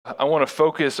I want to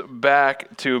focus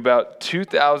back to about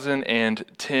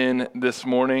 2010 this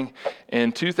morning.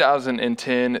 In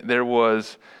 2010, there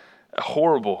was a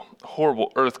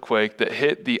horrible earthquake that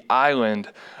hit the island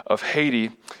of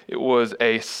Haiti. It was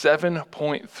a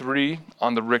 7.3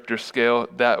 on the Richter scale.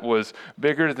 That was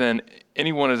bigger than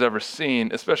anyone has ever seen,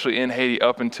 especially in Haiti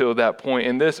up until that point.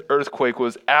 And this earthquake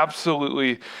was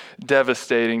absolutely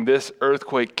devastating. This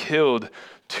earthquake killed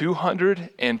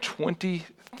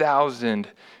 220,000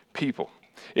 people.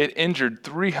 It injured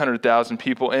 300,000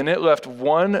 people, and it left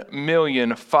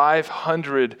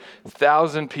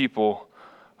 1,500,000 people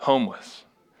homeless.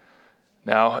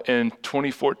 Now, in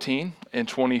 2014 and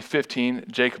 2015,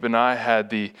 Jacob and I had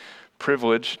the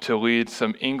privilege to lead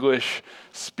some English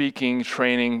speaking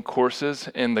training courses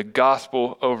in the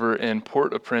gospel over in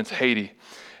Port-au-Prince, Haiti.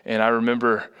 And I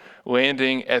remember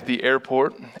landing at the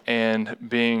airport and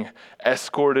being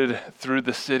escorted through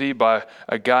the city by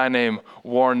a guy named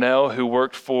Warnell who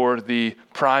worked for the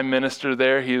prime minister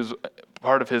there. He was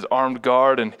part of his armed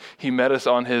guard, and he met us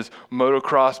on his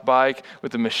motocross bike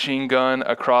with a machine gun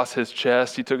across his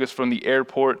chest. He took us from the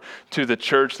airport to the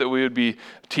church that we would be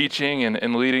teaching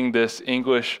and leading this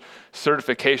English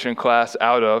certification class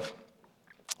out of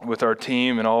with our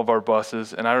team and all of our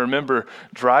buses. And I remember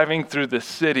driving through the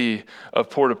city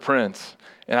of Port-au-Prince,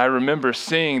 and I remember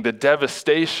seeing the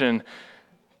devastation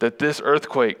that this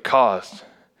earthquake caused.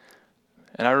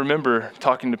 And I remember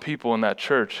talking to people in that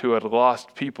church who had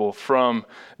lost people from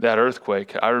that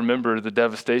earthquake. I remember the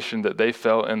devastation that they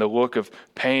felt and the look of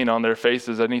pain on their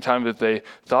faces anytime that they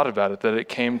thought about it, that it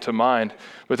came to mind.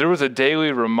 But there was a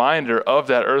daily reminder of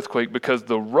that earthquake because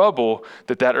the rubble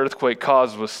that earthquake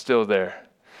caused was still there.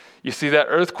 You see, that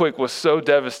earthquake was so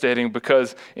devastating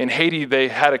because in Haiti they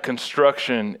had a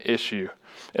construction issue.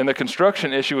 And the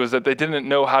construction issue was that they didn't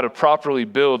know how to properly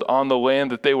build on the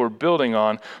land that they were building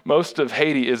on. Most of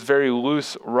Haiti is very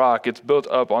loose rock. It's built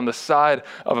up on the side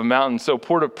of a mountain. So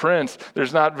Port-au-Prince,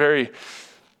 there's not very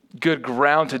good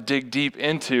ground to dig deep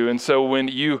into. And so when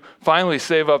you finally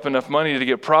save up enough money to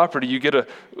get property, you get a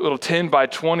little 10 by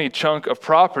 20 chunk of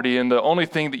property. And the only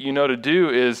thing that you know to do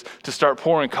is to start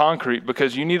pouring concrete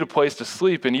because you need a place to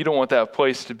sleep and you don't want that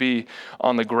place to be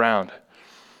on the ground.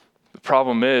 The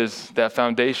problem is that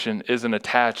foundation isn't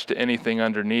attached to anything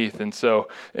underneath. And so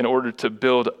in order to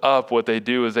build up, what they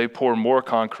do is they pour more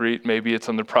concrete. Maybe it's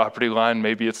on the property line.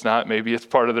 Maybe it's not. Maybe it's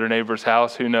part of their neighbor's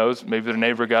house. Who knows? Maybe their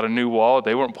neighbor got a new wall.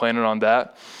 They weren't planning on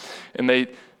that. And they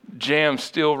jam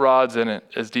steel rods in it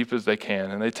as deep as they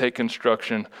can. And they take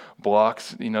construction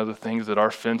blocks, the things that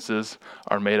our fences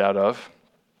are made out of,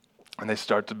 and they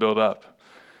start to build up.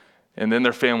 And then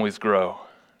their families grow.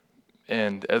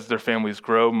 And as their families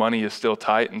grow, money is still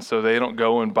tight, and so they don't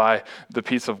go and buy the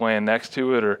piece of land next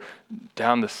to it or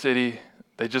down the city.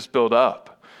 They just build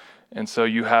up. And so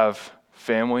you have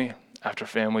family after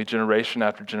family, generation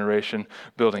after generation,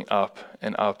 building up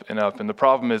and up and up. And the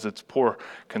problem is it's poor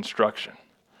construction.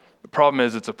 The problem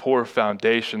is it's a poor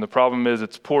foundation. The problem is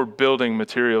it's poor building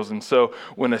materials. And so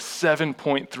when a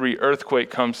 7.3 earthquake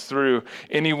comes through,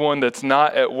 anyone that's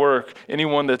not at work,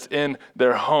 anyone that's in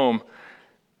their home,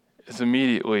 is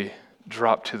immediately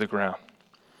dropped to the ground,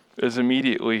 is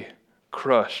immediately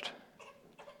crushed.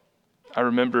 I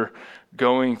remember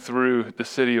going through the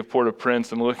city of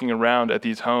Port-au-Prince and looking around at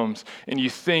these homes, and you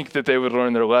think that they would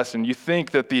learn their lesson. You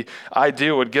think that the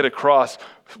idea would get across.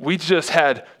 We just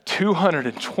had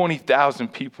 220,000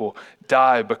 people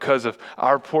die because of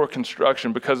our poor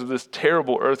construction, because of this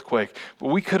terrible earthquake. But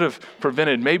we could have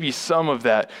prevented maybe some of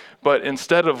that. But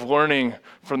instead of learning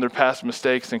from their past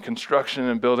mistakes in construction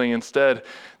and building, instead,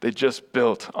 they just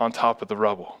built on top of the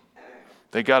rubble.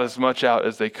 They got as much out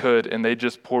as they could, and they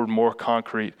just poured more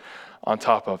concrete on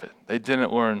top of it. They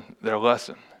didn't learn their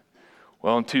lesson.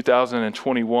 Well, in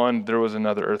 2021, there was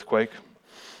another earthquake,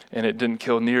 and it didn't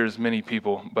kill near as many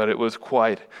people, but it was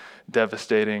quite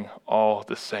devastating all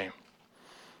the same.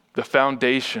 The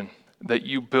foundation that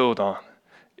you build on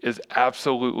is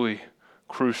absolutely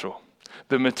crucial.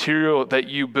 The material that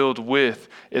you build with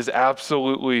is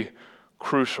absolutely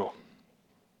crucial,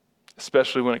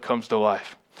 especially when it comes to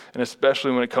life. And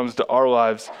especially when it comes to our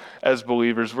lives as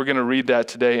believers. We're going to read that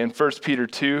today in 1 Peter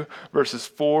 2, verses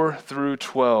 4 through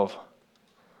 12.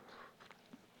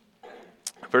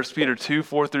 1 Peter 2,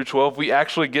 4 through 12. We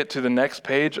actually get to the next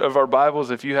page of our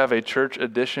Bibles. If you have a church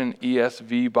edition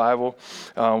ESV Bible,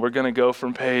 we're going to go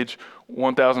from page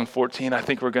 1014. I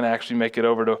think we're going to actually make it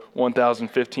over to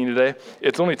 1015 today.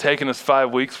 It's only taken us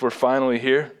 5 weeks. We're finally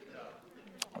here.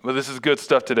 But this is good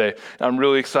stuff today. I'm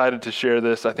really excited to share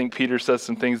this. I think Peter says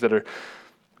some things that are,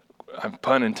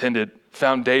 pun intended,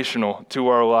 foundational to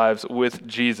our lives with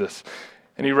Jesus.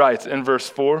 And he writes in verse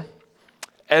 4,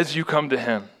 as you come to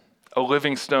him, a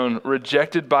living stone,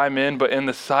 rejected by men, but in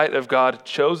the sight of God,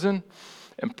 chosen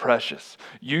and precious.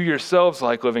 You yourselves,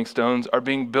 like living stones, are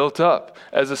being built up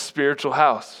as a spiritual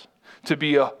house, to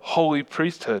be a holy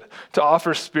priesthood, to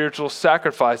offer spiritual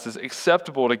sacrifices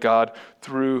acceptable to God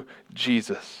through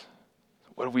Jesus.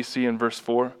 What do we see in verse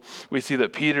 4? We see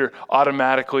that Peter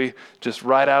automatically, just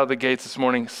right out of the gates this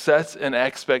morning, sets an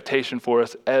expectation for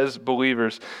us as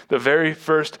believers. The very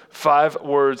first 5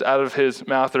 words out of his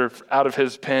mouth or out of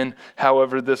his pen,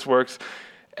 however this works,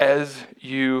 as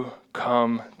you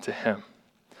come to him.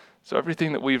 So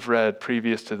everything that we've read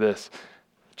previous to this,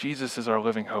 Jesus is our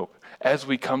living hope. As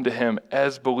we come to him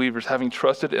as believers, having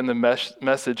trusted in the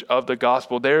message of the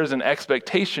gospel, there is an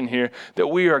expectation here that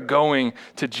we are going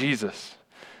to Jesus.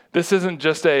 This isn't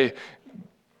just a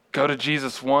go to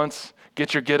Jesus once,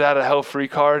 get your get out of hell free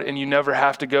card, and you never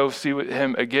have to go see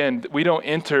him again. We don't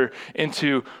enter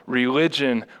into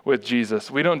religion with Jesus.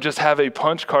 We don't just have a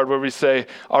punch card where we say,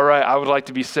 all right, I would like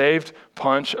to be saved,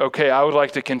 punch. Okay, I would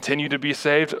like to continue to be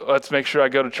saved. Let's make sure I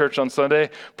go to church on Sunday,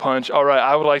 punch. All right,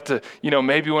 I would like to,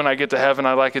 maybe when I get to heaven,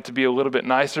 I'd like it to be a little bit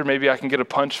nicer. Maybe I can get a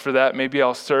punch for that. Maybe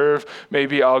I'll serve.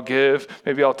 Maybe I'll give.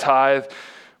 Maybe I'll tithe.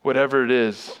 Whatever it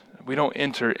is. We don't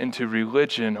enter into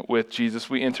religion with Jesus.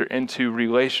 We enter into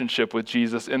relationship with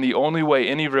Jesus. And the only way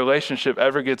any relationship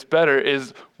ever gets better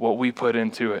is what we put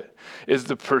into it, is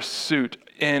the pursuit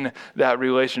in that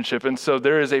relationship. And so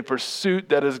there is a pursuit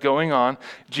that is going on.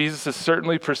 Jesus is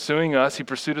certainly pursuing us. He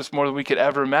pursued us more than we could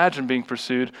ever imagine being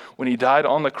pursued when he died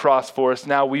on the cross for us.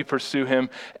 Now we pursue him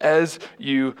as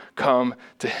you come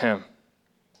to him.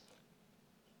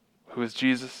 Who is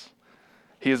Jesus?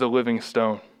 He is a living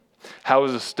stone. How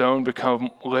does a stone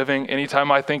become living?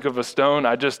 Anytime I think of a stone,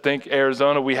 I just think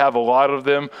Arizona. We have a lot of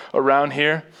them around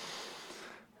here.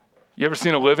 You ever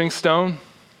seen a living stone?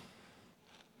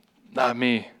 Not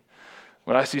me.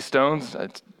 When I see stones,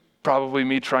 it's probably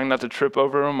me trying not to trip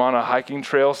over them on a hiking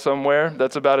trail somewhere.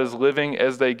 That's about as living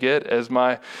as they get as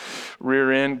my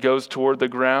rear end goes toward the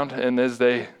ground. And as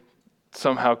they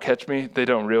somehow catch me, they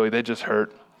don't really, they just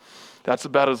hurt. That's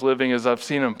about as living as I've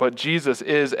seen him. But Jesus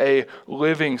is a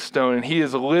living stone, and he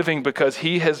is living because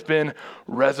he has been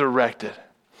resurrected.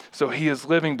 So he is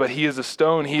living, but he is a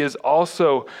stone. He is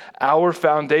also our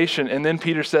foundation. And then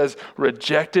Peter says,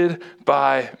 rejected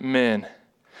by men,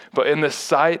 but in the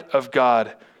sight of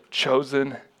God,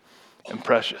 chosen and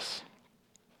precious.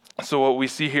 So what we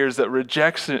see here is that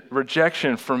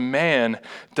rejection from man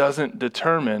doesn't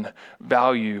determine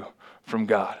value from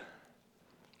God.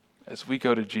 As we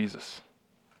go to Jesus,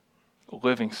 a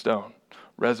living stone,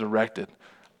 resurrected,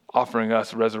 offering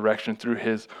us resurrection through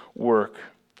his work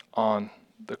on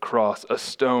the cross, a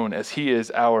stone, as he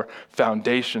is our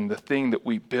foundation, the thing that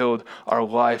we build our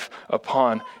life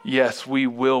upon. Yes, we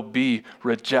will be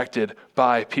rejected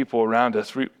by people around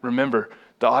us. Remember,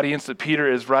 the audience that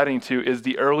Peter is writing to is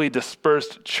the early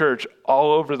dispersed church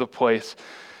all over the place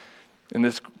in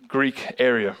this Greek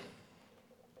area.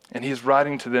 And he's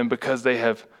writing to them because they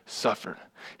have suffered.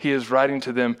 He is writing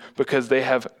to them because they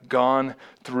have gone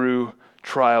through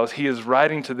trials. He is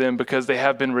writing to them because they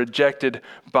have been rejected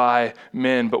by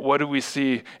men. But what do we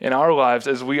see in our lives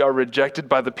as we are rejected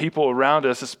by the people around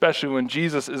us, especially when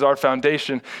Jesus is our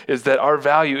foundation, is that our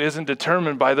value isn't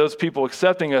determined by those people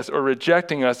accepting us or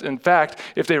rejecting us. In fact,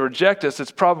 if they reject us,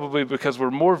 it's probably because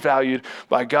we're more valued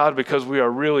by God because we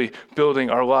are really building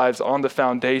our lives on the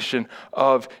foundation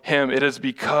of him. It is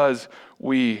because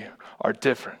we are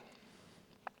different.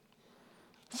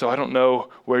 So I don't know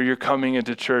where you're coming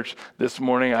into church this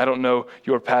morning. I don't know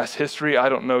your past history. I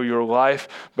don't know your life,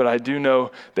 but I do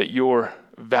know that your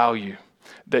value,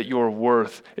 that your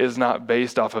worth is not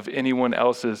based off of anyone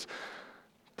else's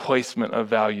placement of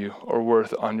value or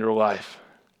worth on your life.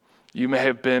 You may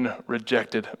have been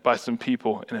rejected by some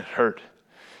people and it hurt.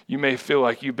 You may feel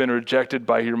like you've been rejected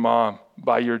by your mom,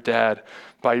 by your dad,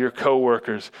 by your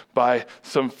coworkers, by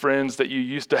some friends that you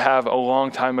used to have a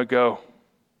long time ago.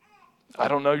 I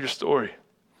don't know your story,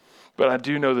 but I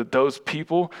do know that those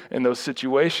people and those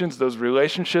situations, those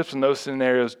relationships and those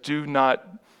scenarios do not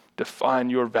define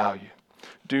your value,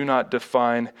 do not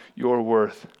define your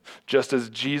worth. Just as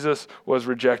Jesus was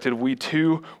rejected, we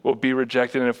too will be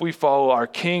rejected. And if we follow our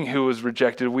King who was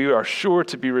rejected, we are sure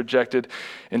to be rejected.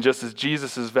 And just as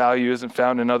Jesus' value isn't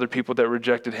found in other people that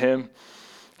rejected him,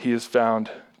 he is found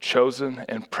chosen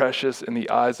and precious in the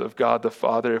eyes of God the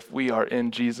Father. If we are in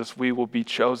Jesus, we will be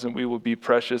chosen. We will be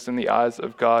precious in the eyes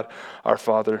of God our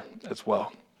Father as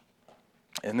well.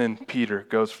 And then Peter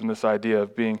goes from this idea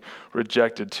of being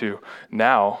rejected to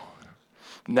now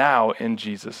in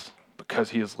Jesus,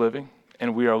 because he is living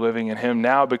and we are living in him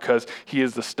now because he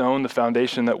is the stone, the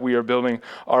foundation that we are building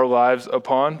our lives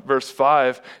upon. Verse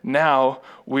 5, now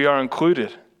we are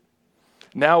included.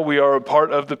 Now we are a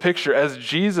part of the picture. As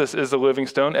Jesus is a living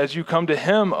stone, as you come to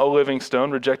him a living stone,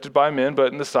 rejected by men,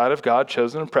 but in the sight of God,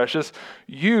 chosen and precious,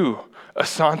 you,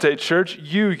 Asante Church,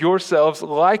 you yourselves,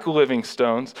 like living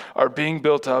stones, are being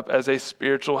built up as a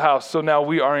spiritual house. So now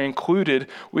we are included.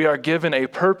 We are given a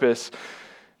purpose.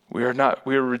 We are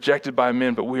rejected by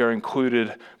men, but we are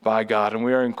included by God. And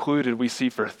we are included, we see,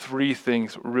 for three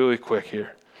things really quick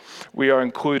here. We are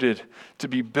included to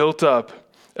be built up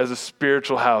as a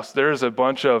spiritual house. There is a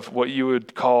bunch of what you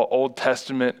would call Old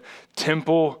Testament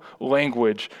temple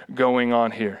language going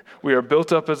on here. We are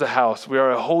built up as a house. We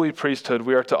are a holy priesthood.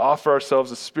 We are to offer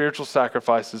ourselves as spiritual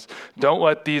sacrifices. Don't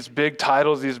let these big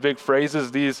titles, these big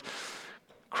phrases, these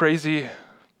crazy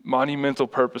monumental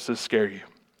purposes scare you.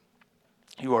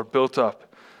 You are built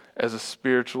up as a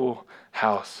spiritual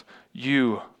house.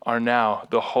 You are now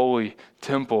the holy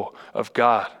temple of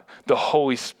God. The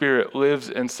Holy Spirit lives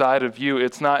inside of you.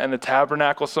 It's not in a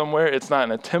tabernacle somewhere. It's not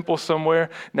in a temple somewhere.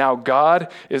 Now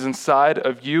God is inside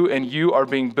of you, and you are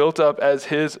being built up as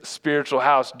his spiritual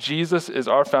house. Jesus is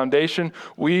our foundation.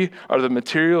 We are the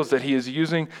materials that he is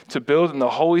using to build, and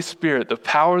the Holy Spirit, the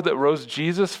power that rose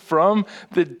Jesus from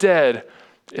the dead,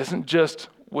 isn't just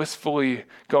wistfully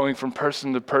going from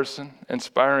person to person,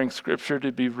 inspiring scripture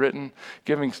to be written,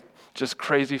 giving just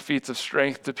crazy feats of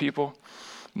strength to people.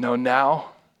 No,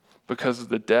 now, because of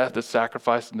the death, the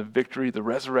sacrifice, and the victory, the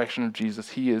resurrection of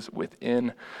Jesus, he is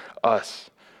within us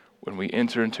when we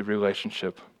enter into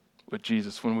relationship with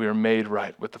Jesus, when we are made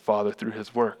right with the Father through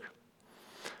his work.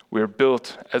 We are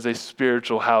built as a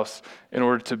spiritual house in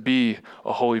order to be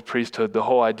a holy priesthood. The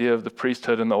whole idea of the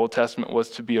priesthood in the Old Testament was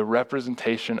to be a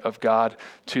representation of God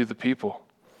to the people.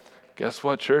 Guess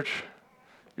what, church?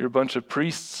 You're a bunch of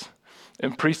priests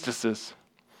and priestesses.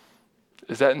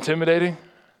 Is that intimidating?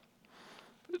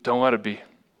 Don't let it be.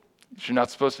 You're not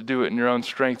supposed to do it in your own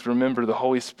strength. Remember, the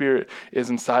Holy Spirit is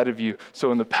inside of you.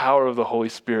 So in the power of the Holy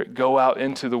Spirit, go out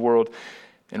into the world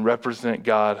and represent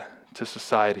God to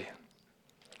society.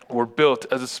 We're built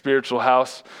as a spiritual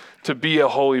house to be a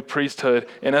holy priesthood,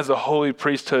 and as a holy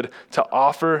priesthood to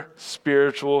offer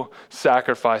spiritual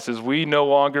sacrifices. We no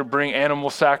longer bring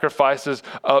animal sacrifices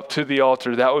up to the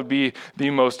altar. That would be the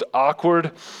most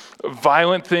awkward,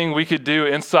 violent thing we could do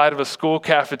inside of a school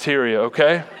cafeteria,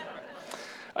 okay?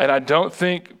 And I don't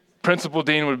think Principal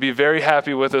Dean would be very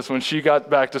happy with us when she got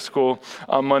back to school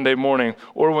on Monday morning,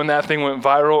 or when that thing went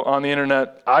viral on the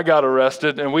internet. I got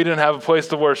arrested and we didn't have a place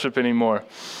to worship anymore.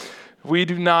 We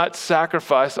do not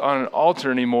sacrifice on an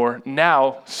altar anymore.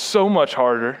 Now, so much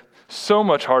harder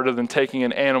than taking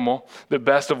an animal, the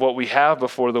best of what we have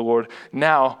before the Lord.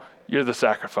 Now, you're the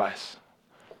sacrifice.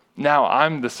 Now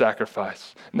I'm the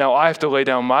sacrifice. Now I have to lay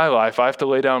down my life. I have to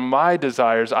lay down my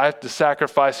desires. I have to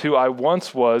sacrifice who I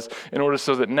once was in order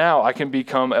so that now I can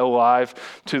become alive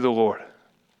to the Lord.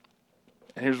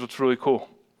 And here's what's really cool.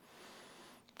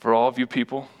 For all of you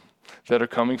people that are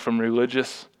coming from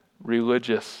religious,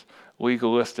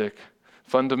 legalistic,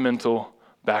 fundamental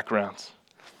backgrounds.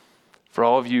 For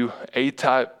all of you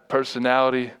A-type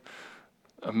personality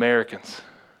Americans,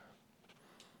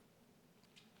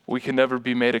 we can never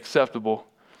be made acceptable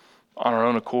on our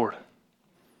own accord.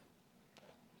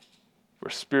 We're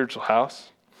a spiritual house.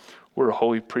 We're a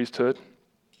holy priesthood.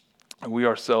 And we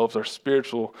ourselves are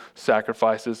spiritual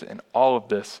sacrifices, and all of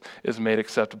this is made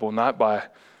acceptable not by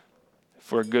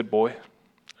if we're a good boy,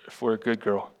 if we're a good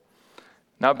girl.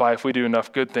 Not by if we do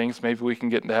enough good things, maybe we can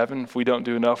get into heaven. If we don't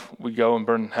do enough, we go and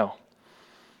burn in hell.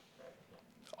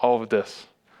 All of this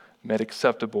made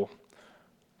acceptable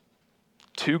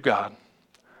to God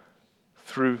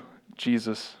through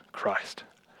Jesus Christ.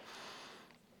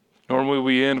 Normally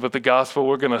we end with the gospel.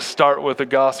 We're going to start with the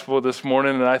gospel this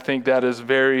morning, and I think that is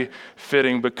very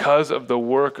fitting because of the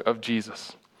work of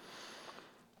Jesus.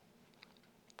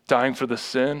 Dying for the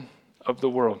sin of the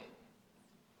world.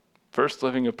 First,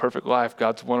 living a perfect life.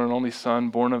 God's one and only Son,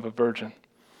 born of a virgin,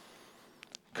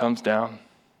 comes down,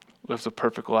 lives a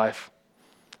perfect life.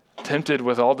 Tempted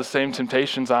with all the same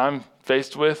temptations I'm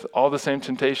faced with, all the same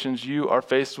temptations you are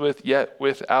faced with, yet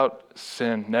without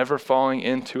sin, never falling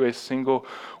into a single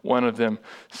one of them,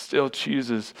 still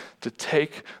chooses to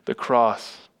take the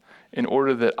cross in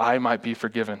order that I might be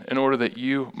forgiven, in order that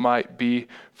you might be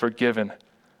forgiven.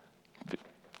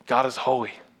 God is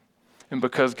holy. And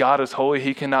because God is holy,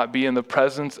 he cannot be in the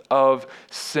presence of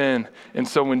sin. And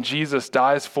so when Jesus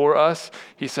dies for us,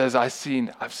 he says, I've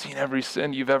seen every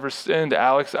sin you've ever sinned,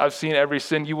 Alex. I've seen every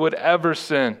sin you would ever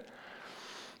sin.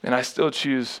 And I still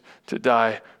choose to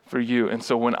die for you. And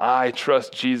so when I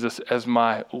trust Jesus as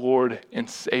my Lord and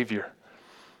Savior,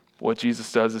 what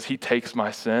Jesus does is he takes my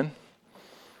sin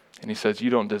and he says, you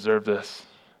don't deserve this.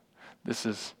 This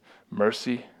is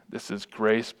mercy. This is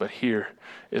grace, but here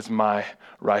is my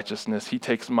righteousness. He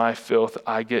takes my filth.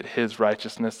 I get his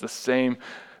righteousness. The same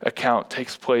account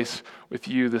takes place with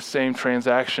you. The same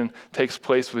transaction takes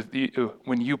place with you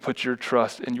when you put your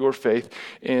trust and your faith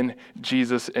in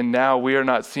Jesus. And now we are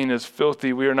not seen as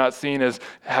filthy. We are not seen as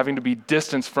having to be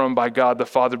distanced from by God the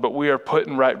Father, but we are put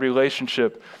in right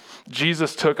relationship.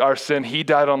 Jesus took our sin. He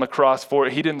died on the cross for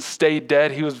it. He didn't stay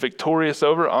dead. He was victorious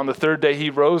over it. On the third day,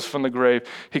 he rose from the grave.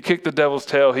 He kicked the devil's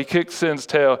tail. He kicked sin's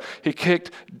tail. He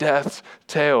kicked death's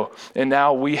tail. And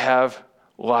now we have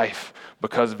life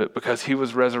because of it, because he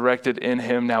was resurrected in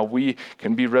him. Now we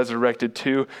can be resurrected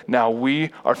too. Now we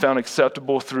are found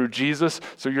acceptable through Jesus.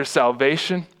 So your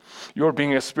salvation, you're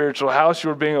being a spiritual house,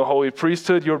 you're being a holy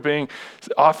priesthood, you're being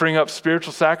offering up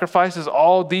spiritual sacrifices,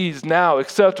 all these now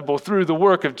acceptable through the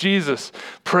work of Jesus.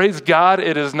 Praise God,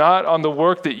 it is not on the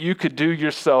work that you could do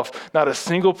yourself. Not a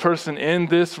single person in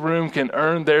this room can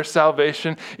earn their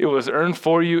salvation. It was earned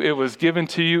for you, it was given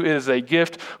to you, it is a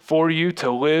gift for you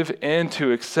to live and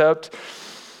to accept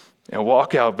and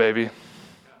walk out, baby.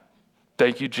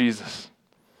 Thank you, Jesus.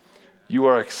 You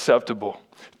are acceptable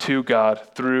to God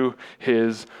through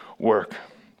his work.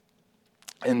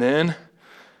 And then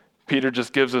Peter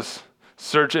just gives us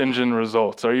search engine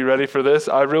results. Are you ready for this?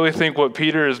 I really think what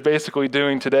Peter is basically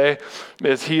doing today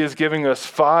is he is giving us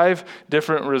 5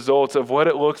 different results of what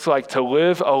it looks like to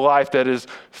live a life that is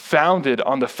founded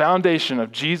on the foundation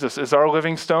of Jesus as our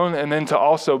living stone, and then to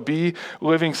also be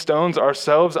living stones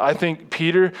ourselves. I think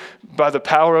Peter, by the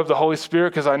power of the Holy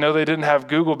Spirit, because I know they didn't have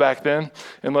Google back then,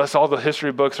 unless all the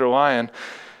history books are lying,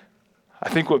 I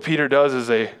think what Peter does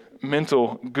is a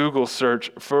mental Google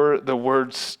search for the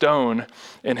word stone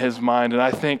in his mind. And I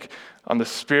think on the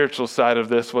spiritual side of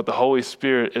this, what the Holy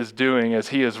Spirit is doing as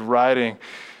he is writing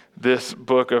this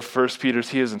book of 1 Peter,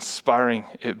 he is inspiring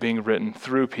it being written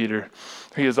through Peter.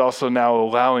 He is also now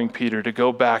allowing Peter to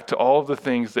go back to all of the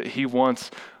things that he once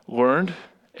learned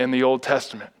in the Old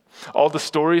Testament. All the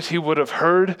stories he would have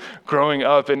heard growing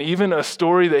up, and even a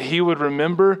story that he would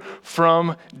remember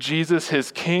from Jesus,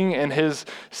 his King and his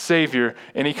Savior.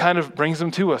 And he kind of brings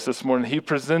them to us this morning. He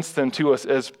presents them to us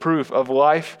as proof of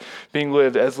life being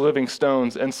lived as living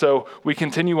stones. And so we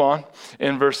continue on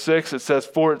in verse 6. It says,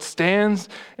 "For it stands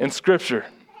in Scripture."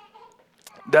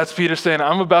 That's Peter saying,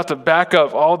 I'm about to back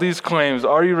up all these claims.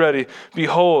 Are you ready?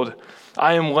 Behold,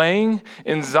 I am laying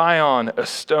in Zion a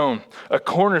stone, a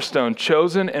cornerstone,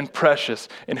 chosen and precious,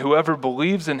 and whoever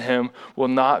believes in him will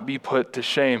not be put to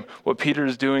shame. What Peter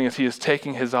is doing is he is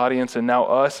taking his audience and now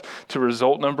us to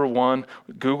result number 1,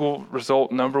 Google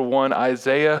result number 1,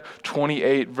 Isaiah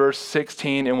 28, verse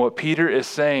 16. And what Peter is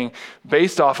saying,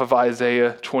 based off of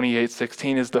Isaiah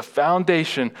 28:16, is the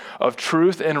foundation of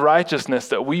truth and righteousness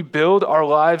that we build our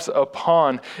lives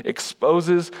upon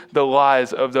exposes the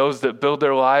lies of those that build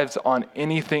their lives on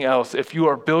anything else. If you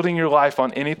are building your life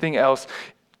on anything else,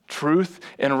 truth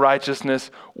and righteousness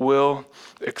will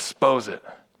expose it.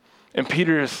 And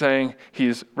Peter is saying,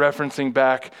 he's referencing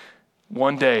back,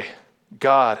 one day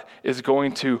God is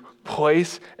going to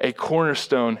place a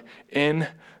cornerstone in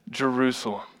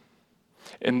Jerusalem.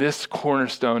 And this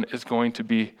cornerstone is going to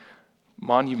be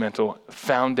monumental,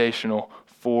 foundational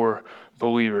for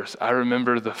believers. I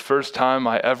remember the first time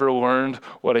I ever learned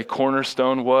what a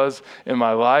cornerstone was in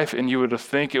my life, and you would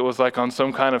think it was like on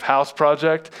some kind of house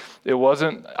project. It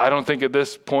wasn't. I don't think at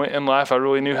this point in life I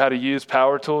really knew how to use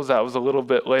power tools. That was a little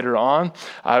bit later on.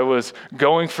 I was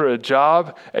going for a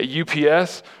job at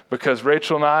UPS because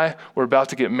Rachel and I were about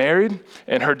to get married,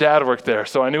 and her dad worked there,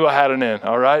 so I knew I had an in,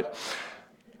 all right?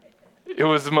 It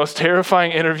was the most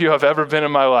terrifying interview I've ever been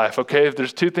in my life, okay? If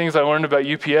there's 2 things I learned about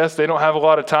UPS, they don't have a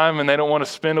lot of time and they don't want to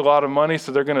spend a lot of money,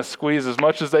 so they're going to squeeze as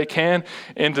much as they can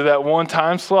into that one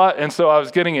time slot. And so I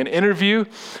was getting an interview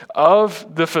of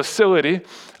the facility.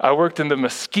 I worked in the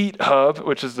Mesquite Hub,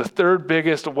 which is the 3rd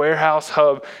biggest warehouse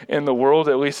hub in the world,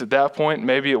 at least at that point.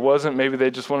 Maybe it wasn't. Maybe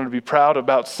they just wanted to be proud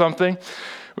about something.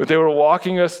 But they were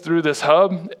walking us through this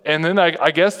hub, and then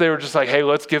I guess they were just like, hey,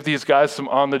 let's give these guys some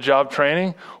on-the-job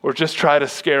training or just try to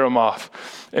scare them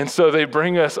off. And so they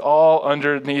bring us all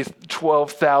underneath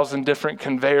 12,000 different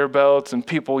conveyor belts and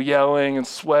people yelling and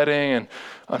sweating and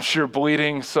I'm sure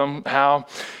bleeding somehow.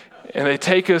 And they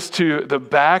take us to the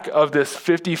back of this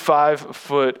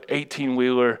 55-foot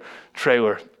 18-wheeler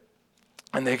trailer.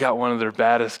 And they got one of their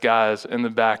baddest guys in the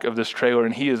back of this trailer,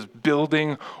 and he is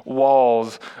building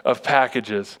walls of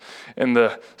packages. And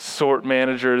the sort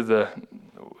manager,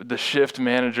 the shift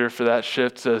manager for that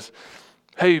shift says,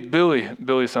 Hey, Billy.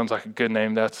 Billy sounds like a good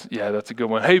name. That's a good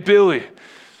one. Hey, Billy,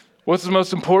 what's the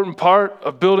most important part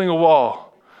of building a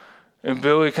wall? And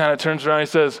Billy kind of turns around and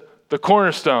he says, the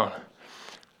cornerstone.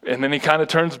 And then he kind of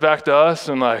turns back to us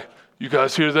and like, you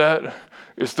guys hear that?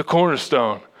 It's the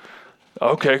cornerstone.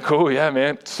 Okay, cool. Yeah,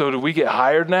 man. So do we get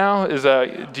hired now?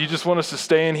 Do you just want us to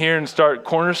stay in here and start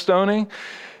cornerstoning?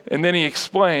 And then he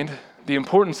explained the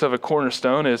importance of a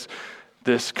cornerstone is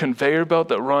this conveyor belt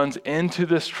that runs into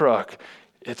this truck.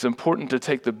 It's important to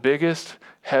take the biggest,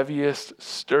 heaviest,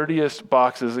 sturdiest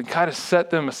boxes and kind of set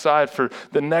them aside for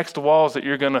the next walls that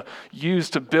you're going to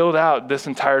use to build out this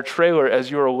entire trailer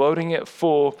as you are loading it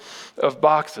full of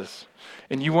boxes.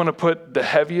 And you want to put the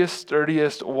heaviest,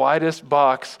 sturdiest, widest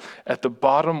box at the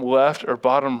bottom left or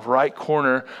bottom right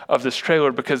corner of this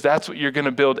trailer because that's what you're going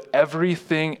to build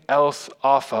everything else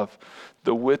off of.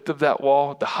 The width of that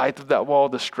wall, the height of that wall,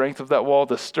 the strength of that wall,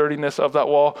 the sturdiness of that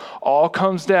wall, all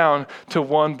comes down to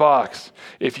one box.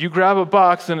 If you grab a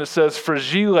box and it says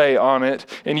Fragile on it,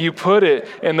 and you put it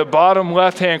in the bottom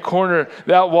left-hand corner,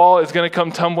 that wall is going to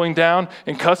come tumbling down,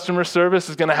 and customer service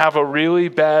is going to have a really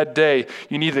bad day.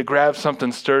 You need to grab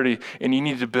something sturdy, and you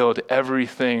need to build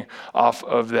everything off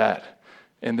of that.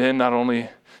 And then not only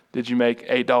did you make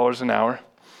 $8 an hour,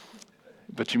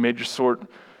 but you made your sort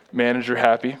manager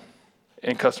happy.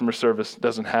 And customer service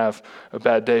doesn't have a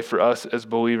bad day. For us as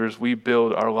believers, we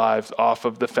build our lives off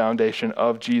of the foundation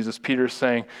of Jesus. Peter is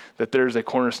saying that there's a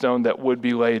cornerstone that would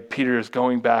be laid. Peter is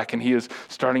going back and he is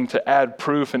starting to add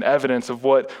proof and evidence of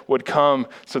what would come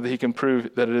so that he can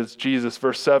prove that it is Jesus.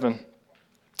 Verse 7.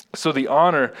 So the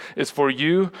honor is for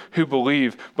you who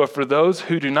believe, but for those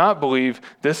who do not believe,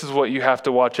 this is what you have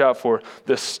to watch out for.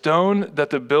 The stone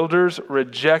that the builders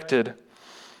rejected,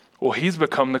 well, he's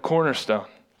become the cornerstone.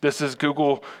 This is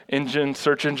Google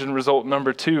search engine result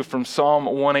number 2 from Psalm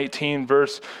 118,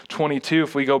 verse 22.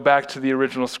 If we go back to the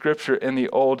original scripture in the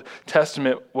Old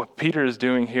Testament, what Peter is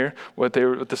doing here, what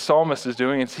the psalmist is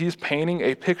doing, is he's painting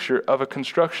a picture of a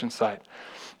construction site.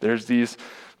 There's these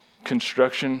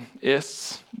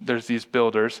constructionists, there's these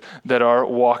builders that are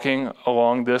walking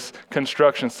along this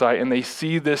construction site, and they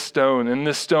see this stone, and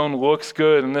this stone looks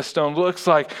good, and this stone looks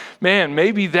like, man,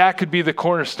 maybe that could be the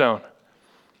cornerstone.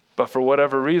 But for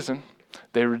whatever reason,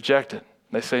 they reject it.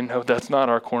 They say, no, that's not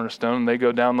our cornerstone. And they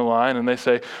go down the line and they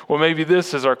say, well, maybe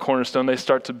this is our cornerstone. They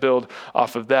start to build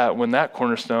off of that. When that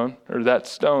cornerstone or that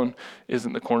stone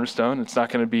isn't the cornerstone, it's not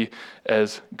going to be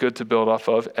as good to build off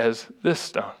of as this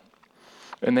stone.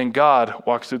 And then God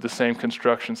walks through the same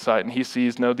construction site and he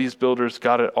sees, no, these builders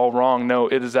got it all wrong. No,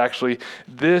 it is actually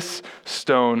this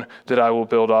stone that I will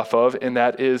build off of, and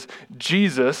that is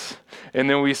Jesus. And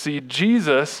then we see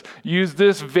Jesus use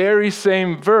this very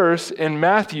same verse in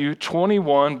Matthew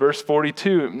 21, verse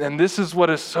 42. And this is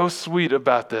what is so sweet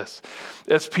about this.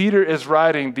 As Peter is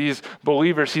writing these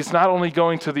believers, he's not only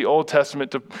going to the Old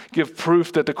Testament to give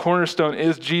proof that the cornerstone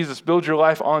is Jesus, build your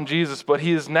life on Jesus, but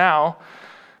he is now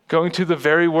going to the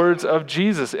very words of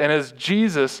Jesus. And as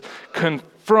Jesus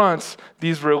confronts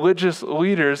these religious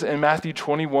leaders in Matthew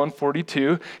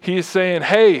 21:42, he is saying,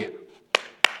 hey,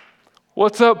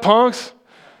 what's up, punks?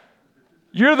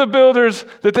 You're the builders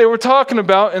that they were talking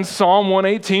about in Psalm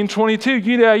 118:22.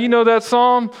 Yeah, you know that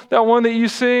psalm, that one that you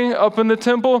sing up in the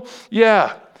temple?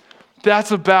 Yeah,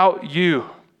 that's about you.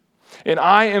 And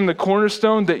I am the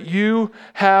cornerstone that you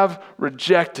have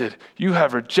rejected. You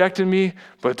have rejected me,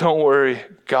 but don't worry,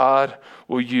 God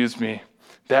will use me.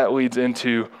 That leads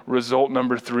into result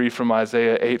number 3 from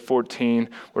Isaiah 8:14,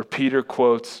 where Peter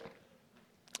quotes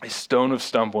a stone of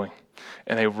stumbling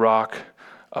and a rock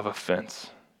of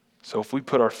offense. So if we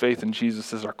put our faith in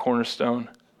Jesus as our cornerstone,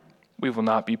 we will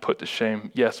not be put to shame,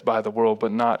 yes, by the world,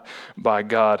 but not by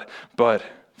God. But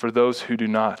for those who do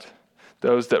not,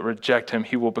 those that reject him,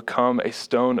 he will become a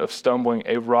stone of stumbling,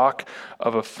 a rock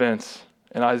of offense.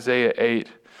 In Isaiah 8,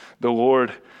 the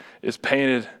Lord is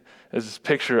painted as this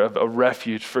picture of a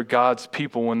refuge for God's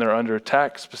people when they're under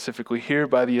attack, specifically here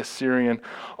by the Assyrian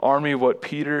army. What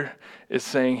Peter is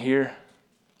saying here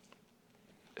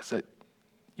is that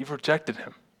you've rejected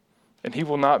him. And he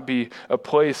will not be a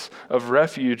place of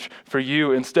refuge for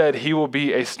you. Instead, he will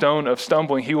be a stone of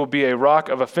stumbling. He will be a rock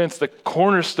of offense. The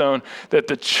cornerstone that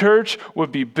the church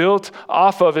would be built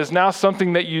off of is now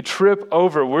something that you trip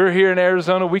over. We're here in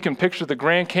Arizona. We can picture the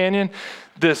Grand Canyon,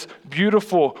 this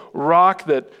beautiful rock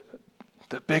that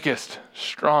the biggest,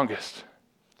 strongest,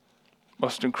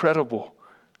 most incredible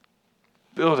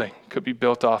building could be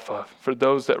built off of. For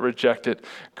those that reject it,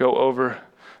 go over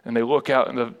and they look out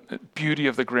in the beauty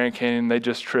of the Grand Canyon, they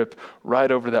just trip right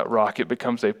over that rock. It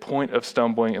becomes a point of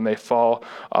stumbling and they fall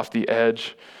off the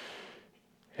edge.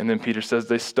 And then Peter says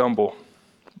they stumble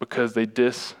because they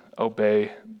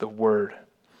disobey the word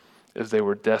as they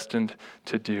were destined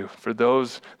to do. For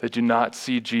those that do not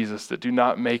see Jesus, that do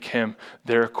not make him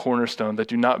their cornerstone, that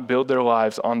do not build their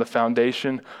lives on the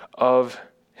foundation of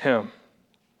him,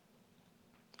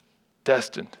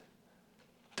 destined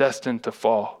to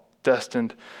fall,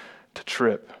 destined to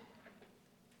trip.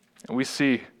 And we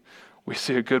see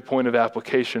a good point of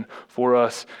application for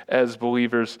us as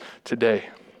believers today,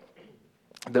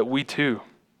 that we too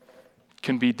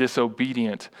can be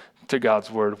disobedient to God's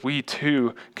word. We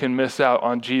too can miss out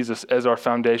on Jesus as our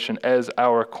foundation, as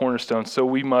our cornerstone. So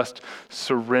we must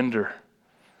surrender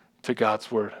to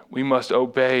God's word. We must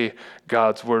obey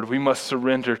God's word. We must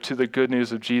surrender to the good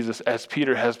news of Jesus, as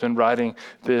Peter has been writing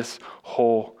this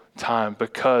whole time,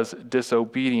 because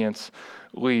disobedience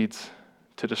leads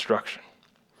to destruction.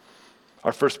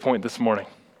 Our first point this morning: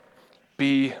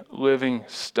 be living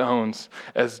stones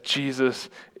as Jesus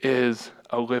is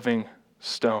a living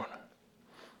stone.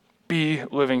 Be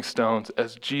living stones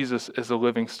as Jesus is a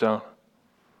living stone.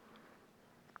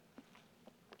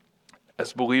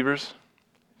 As believers,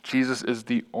 Jesus is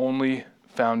the only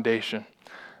foundation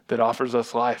that offers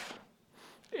us life.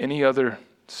 Any other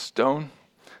stone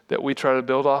that we try to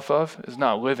build off of is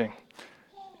not living.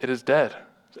 It is dead.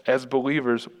 As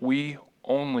believers, we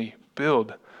only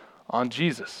build on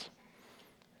Jesus.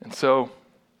 And so,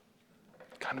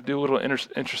 kind of do a little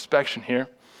introspection here.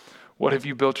 What have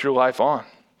you built your life on?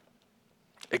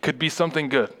 It could be something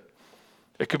good.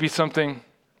 It could be something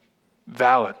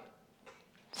valid,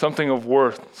 something of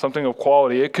worth, something of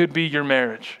quality. It could be your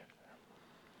marriage.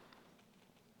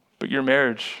 But your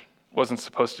marriage wasn't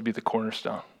supposed to be the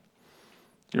cornerstone.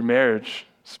 Your marriage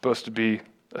is supposed to be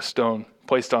a stone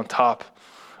placed on top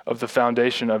of the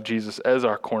foundation of Jesus as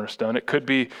our cornerstone. It could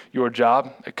be your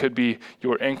job. It could be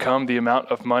your income, the amount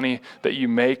of money that you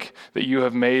make, that you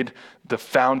have made the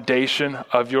foundation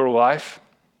of your life.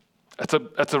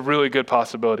 That's a really good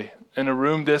possibility. In a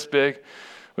room this big,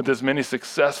 with as many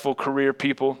successful career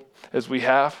people as we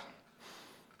have,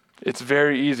 it's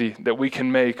very easy that we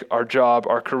can make our job,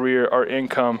 our career, our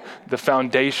income the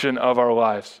foundation of our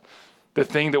lives. The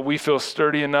thing that we feel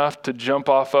sturdy enough to jump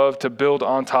off of, to build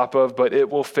on top of, but it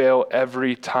will fail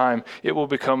every time. It will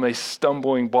become a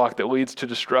stumbling block that leads to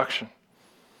destruction.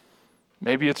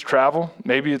 Maybe it's travel,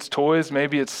 maybe it's toys,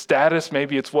 maybe it's status,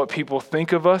 maybe it's what people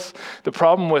think of us. The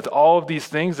problem with all of these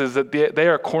things is that they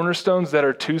are cornerstones that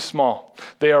are too small.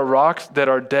 They are rocks that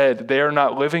are dead. They are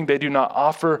not living. They do not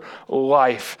offer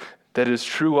life that is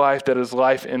true life, that is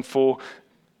life in full,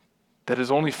 that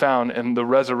is only found in the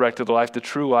resurrected life, the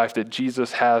true life that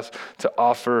Jesus has to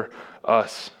offer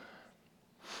us.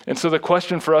 And so the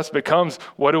question for us becomes,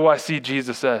 what do I see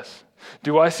Jesus as?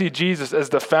 Do I see Jesus as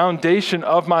the foundation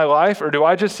of my life, or do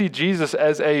I just see Jesus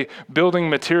as a building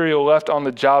material left on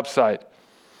the job site?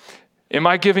 Am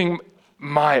I giving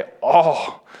my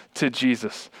all to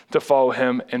Jesus to follow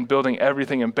him and building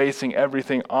everything and basing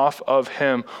everything off of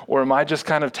him? Or am I just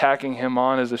kind of tacking him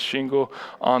on as a shingle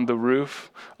on the roof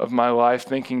of my life,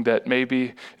 thinking that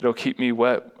maybe it'll keep me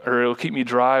wet or it'll keep me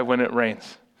dry when it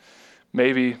rains?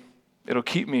 Maybe it'll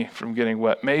keep me from getting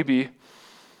wet. Maybe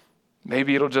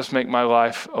it'll just make my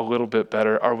life a little bit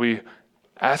better. Are we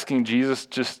asking Jesus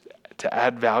just to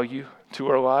add value to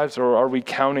our lives, or are we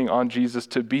counting on Jesus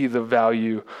to be the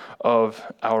value of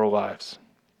our lives?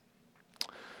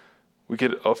 We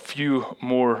get a few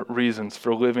more reasons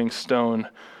for living stone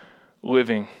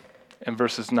living in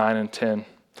verses 9 and 10.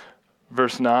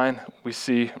 Verse 9, we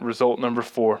see result number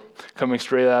 4, coming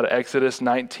straight out of Exodus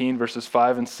 19, verses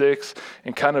 5 and 6,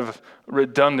 and kind of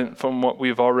redundant from what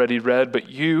we've already read, but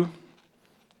you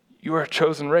are a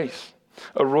chosen race,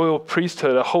 a royal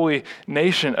priesthood, a holy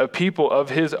nation, a people of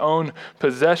his own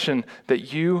possession,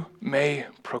 that you may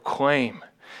proclaim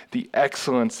the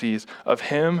excellencies of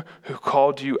him who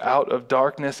called you out of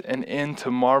darkness and into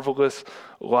marvelous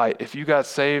light. If you got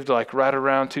saved like right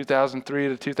around 2003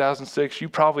 to 2006, you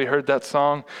probably heard that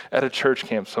song at a church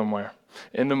camp somewhere.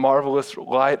 Into marvelous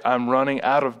light, I'm running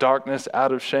out of darkness,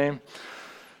 out of shame.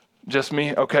 Just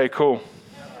me? Okay, cool.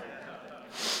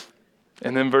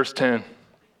 And then verse 10,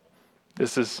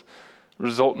 this is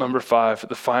result number 5,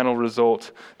 the final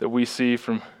result that we see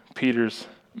from Peter's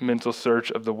mental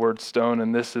search of the word stone,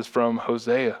 and this is from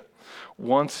Hosea.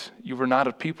 Once you were not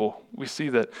a people. We see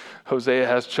that Hosea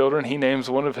has children. He names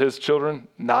one of his children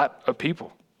not a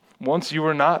people. Once you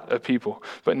were not a people,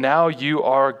 but now you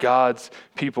are God's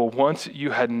people. Once you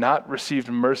had not received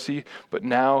mercy, but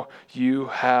now you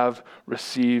have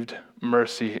received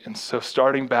mercy. And so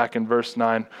starting back in verse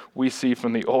 9, we see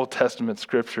from the Old Testament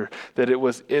scripture that it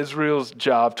was Israel's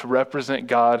job to represent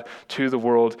God to the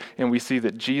world. And we see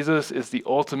that Jesus is the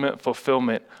ultimate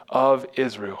fulfillment of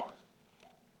Israel.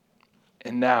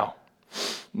 And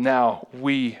now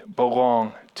we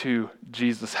belong to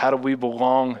Jesus. How do we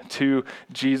belong to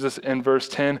Jesus? In verse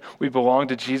 10, we belong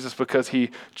to Jesus because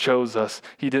he chose us.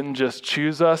 He didn't just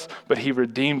choose us, but he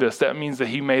redeemed us. That means that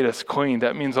he made us clean.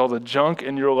 That means all the junk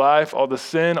in your life, all the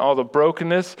sin, all the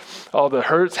brokenness, all the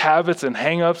hurts, habits, and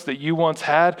hang-ups that you once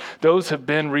had, those have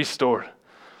been restored.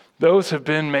 Those have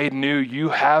been made new. You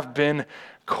have been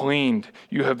cleaned.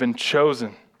 You have been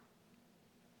chosen.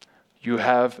 You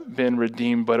have been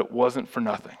redeemed, but it wasn't for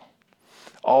nothing.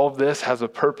 All of this has a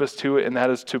purpose to it, and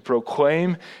that is to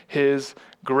proclaim his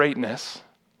greatness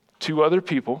to other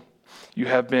people. You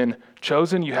have been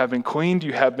chosen, you have been cleaned,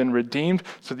 you have been redeemed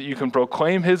so that you can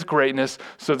proclaim his greatness,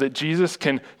 so that Jesus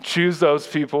can choose those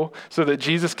people, so that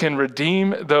Jesus can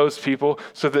redeem those people,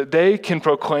 so that they can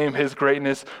proclaim his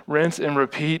greatness, rinse and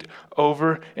repeat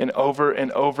over and over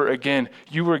and over again.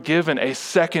 You were given a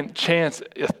second chance,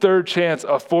 a third chance,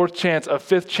 a fourth chance, a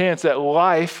fifth chance at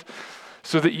life,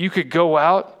 so that you could go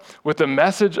out with the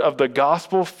message of the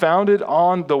gospel founded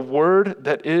on the word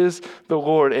that is the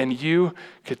Lord, and you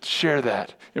could share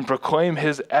that and proclaim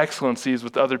his excellencies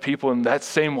with other people, and that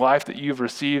same life that you've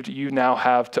received, you now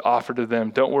have to offer to them.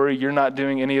 Don't worry, you're not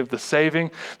doing any of the saving.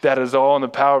 That is all in the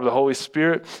power of the Holy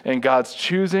Spirit and God's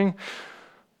choosing,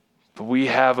 but we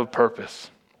have a purpose,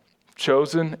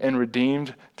 chosen and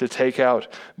redeemed to take out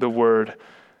the word.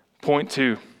 Point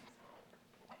 2.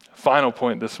 Final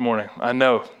point this morning. I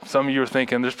know some of you are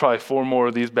thinking there's probably 4 more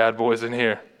of these bad boys in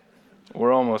here.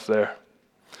 We're almost there.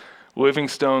 Living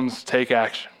stones take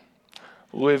action.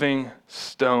 Living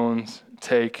stones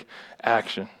take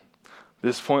action.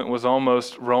 This point was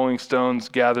almost Rolling Stones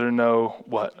gather no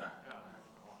what?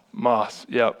 Moss.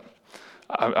 Yep.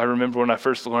 I remember when I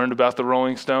first learned about the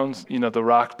Rolling Stones, the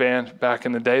rock band back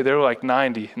in the day, they were like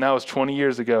 90, and that was 20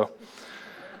 years ago.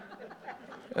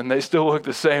 And they still look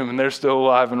the same, and they're still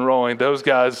alive and rolling. Those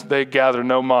guys, they gather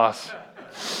no moss.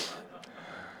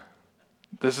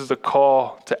 This is a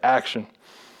call to action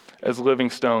as living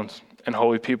stones and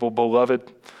holy people.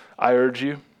 Beloved, I urge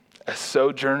you, as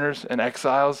sojourners and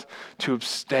exiles, to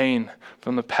abstain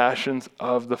from the passions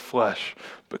of the flesh,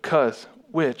 because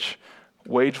which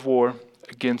wage war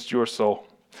against your soul.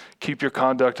 Keep your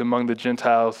conduct among the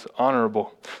Gentiles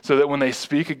honorable, so that when they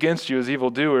speak against you as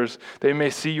evildoers, they may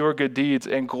see your good deeds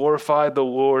and glorify the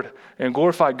Lord and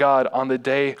glorify God on the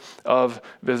day of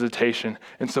visitation.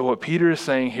 And so what Peter is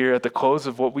saying here at the close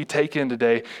of what we take in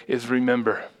today is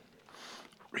remember.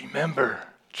 Remember,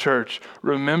 church.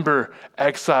 Remember,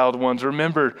 exiled ones.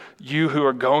 Remember you who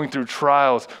are going through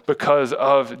trials because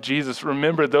of Jesus.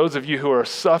 Remember those of you who are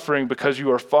suffering because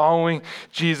you are following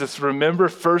Jesus. Remember,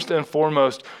 first and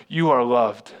foremost, you are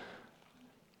loved.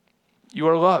 You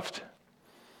are loved.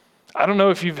 I don't know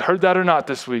if you've heard that or not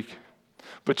this week,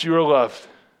 but you are loved.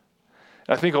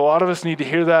 I think a lot of us need to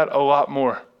hear that a lot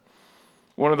more.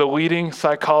 One of the leading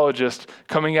psychologists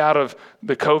coming out of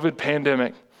the COVID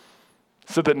pandemic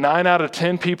said that 9 out of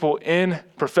 10 people in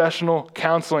professional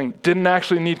counseling didn't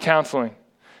actually need counseling.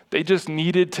 They just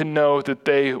needed to know that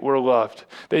they were loved.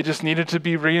 They just needed to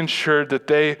be reassured that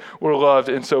they were loved.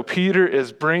 And so Peter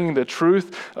is bringing the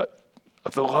truth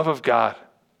of the love of God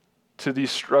to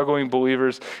these struggling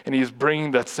believers, and he's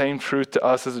bringing that same truth to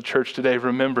us as a church today.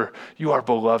 Remember, you are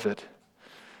beloved.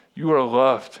 You are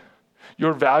loved.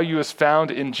 Your value is found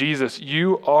in Jesus.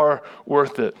 You are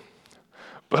worth it.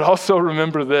 But also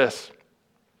remember this.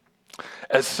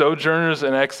 As sojourners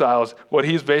and exiles, what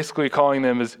he's basically calling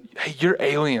them is, hey, you're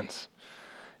aliens.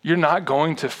 You're not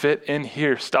going to fit in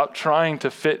here. Stop trying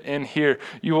to fit in here.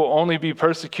 You will only be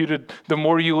persecuted the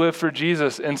more you live for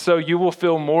Jesus. And so you will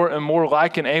feel more and more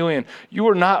like an alien. You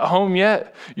are not home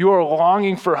yet. You are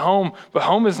longing for home, but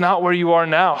home is not where you are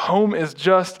now. Home is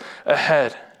just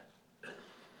ahead.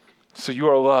 So you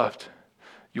are loved.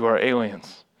 You are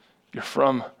aliens. You're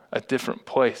from a different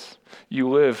place. You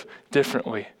live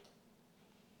differently.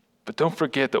 But don't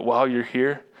forget that while you're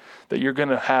here, that you're going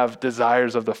to have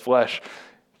desires of the flesh.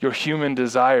 Your human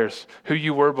desires, who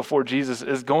you were before Jesus,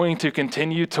 is going to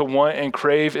continue to want and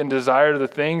crave and desire the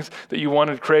things that you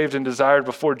wanted, craved, and desired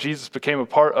before Jesus became a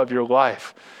part of your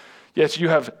life. Yes, you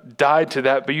have died to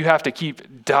that, but you have to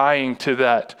keep dying to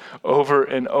that over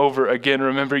and over again.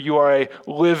 Remember, you are a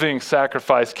living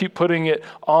sacrifice. Keep putting it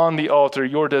on the altar,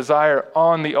 your desire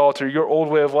on the altar, your old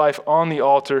way of life on the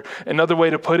altar. Another way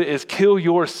to put it is kill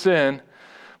your sin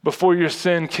before your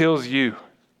sin kills you.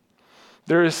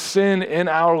 There is sin in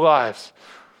our lives,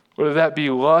 whether that be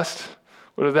lust,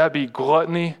 whether that be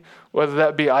gluttony, whether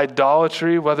that be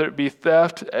idolatry, whether it be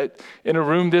theft. In a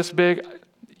room this big,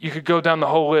 you could go down the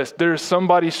whole list. There's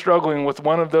somebody struggling with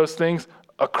one of those things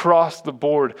across the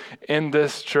board in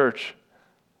this church.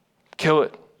 Kill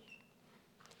it.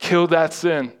 Kill that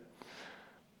sin.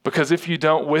 Because if you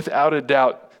don't, without a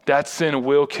doubt, that sin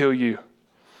will kill you.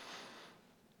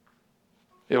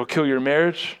 It'll kill your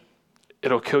marriage.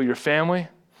 It'll kill your family.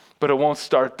 But it won't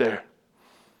start there.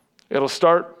 It'll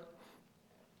start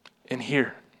in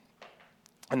here,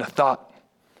 in a thought.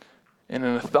 And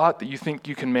in a thought that you think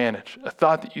you can manage, a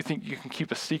thought that you think you can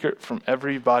keep a secret from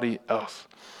everybody else.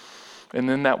 And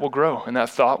then that will grow, and that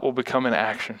thought will become an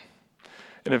action.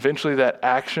 And eventually that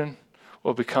action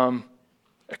will become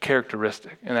a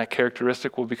characteristic, and that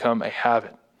characteristic will become a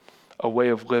habit, a way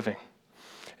of living.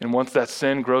 And once that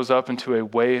sin grows up into a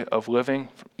way of living,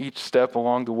 each step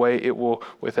along the way, it will,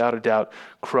 without a doubt,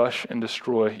 crush and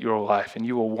destroy your life. And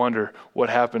you will wonder, what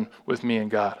happened with me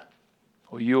and God?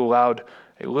 Well, you allowed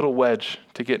a little wedge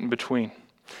to get in between,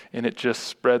 and it just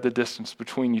spread the distance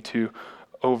between you two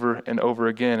over and over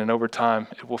again, and over time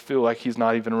it will feel like he's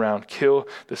not even around. Kill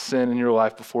the sin in your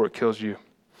life before it kills you.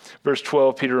 Verse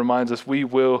 12, Peter reminds us we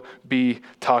will be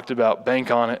talked about. Bank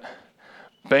on it.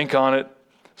 Bank on it.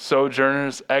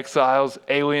 Sojourners, exiles,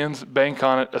 aliens, bank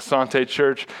on it. Asante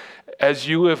Church. As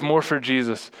you live more for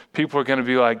Jesus, people are going to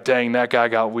be like, dang, that guy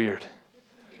got weird.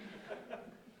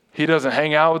 He doesn't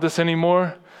hang out with us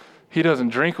anymore. He doesn't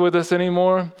drink with us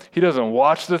anymore. He doesn't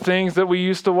watch the things that we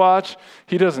used to watch.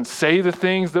 He doesn't say the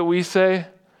things that we say.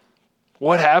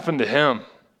 What happened to him?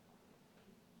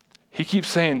 He keeps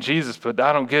saying Jesus, but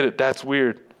I don't get it. That's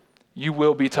weird. You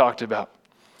will be talked about,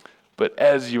 but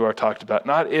as you are talked about,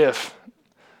 not if.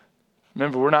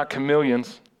 Remember, we're not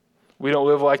chameleons. We don't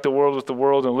live like the world with the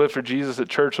world and live for Jesus at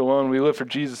church alone. We live for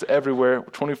Jesus everywhere,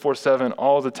 24/7,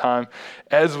 all the time.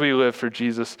 As we live for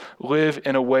Jesus, live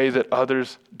in a way that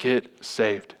others get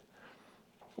saved.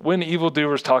 When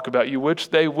evildoers talk about you, which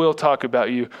they will talk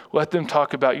about you, let them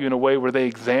talk about you in a way where they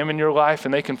examine your life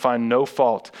and they can find no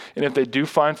fault. And if they do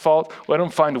find fault, let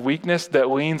them find weakness that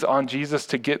leans on Jesus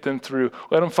to get them through.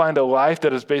 Let them find a life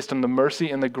that is based on the mercy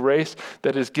and the grace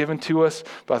that is given to us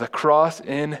by the cross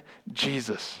in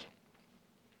Jesus.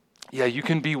 Yeah, you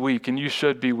can be weak and you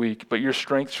should be weak, but your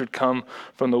strength should come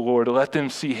from the Lord. Let them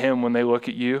see him when they look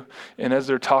at you. And as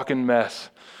they're talking mess,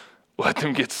 let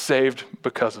them get saved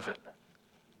because of it.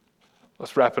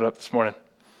 Let's wrap it up this morning.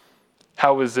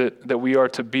 How is it that we are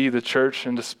to be the church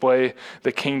and display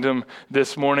the kingdom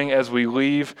this morning as we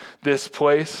leave this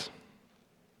place?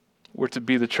 We're to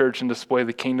be the church and display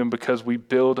the kingdom because we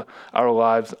build our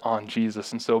lives on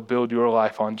Jesus. And so build your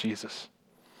life on Jesus.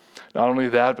 Not only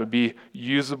that, but be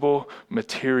usable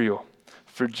material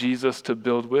for Jesus to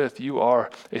build with. You are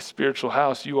a spiritual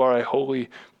house. You are a holy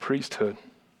priesthood.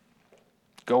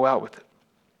 Go out with it.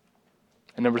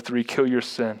 And number 3, kill your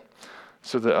sin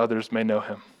so that others may know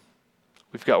him.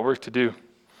 We've got work to do.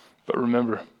 But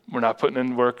remember, we're not putting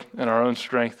in work in our own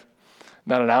strength.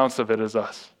 Not an ounce of it is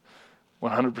us.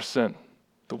 100%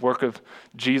 the work of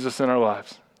Jesus in our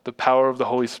lives. The power of the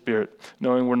Holy Spirit,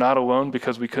 knowing we're not alone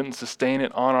because we couldn't sustain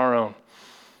it on our own,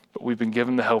 but we've been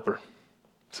given the helper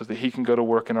so that he can go to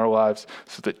work in our lives,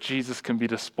 so that Jesus can be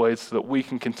displayed, so that we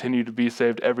can continue to be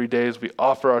saved every day as we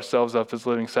offer ourselves up as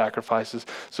living sacrifices,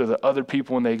 so that other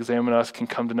people, when they examine us, can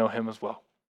come to know him as well.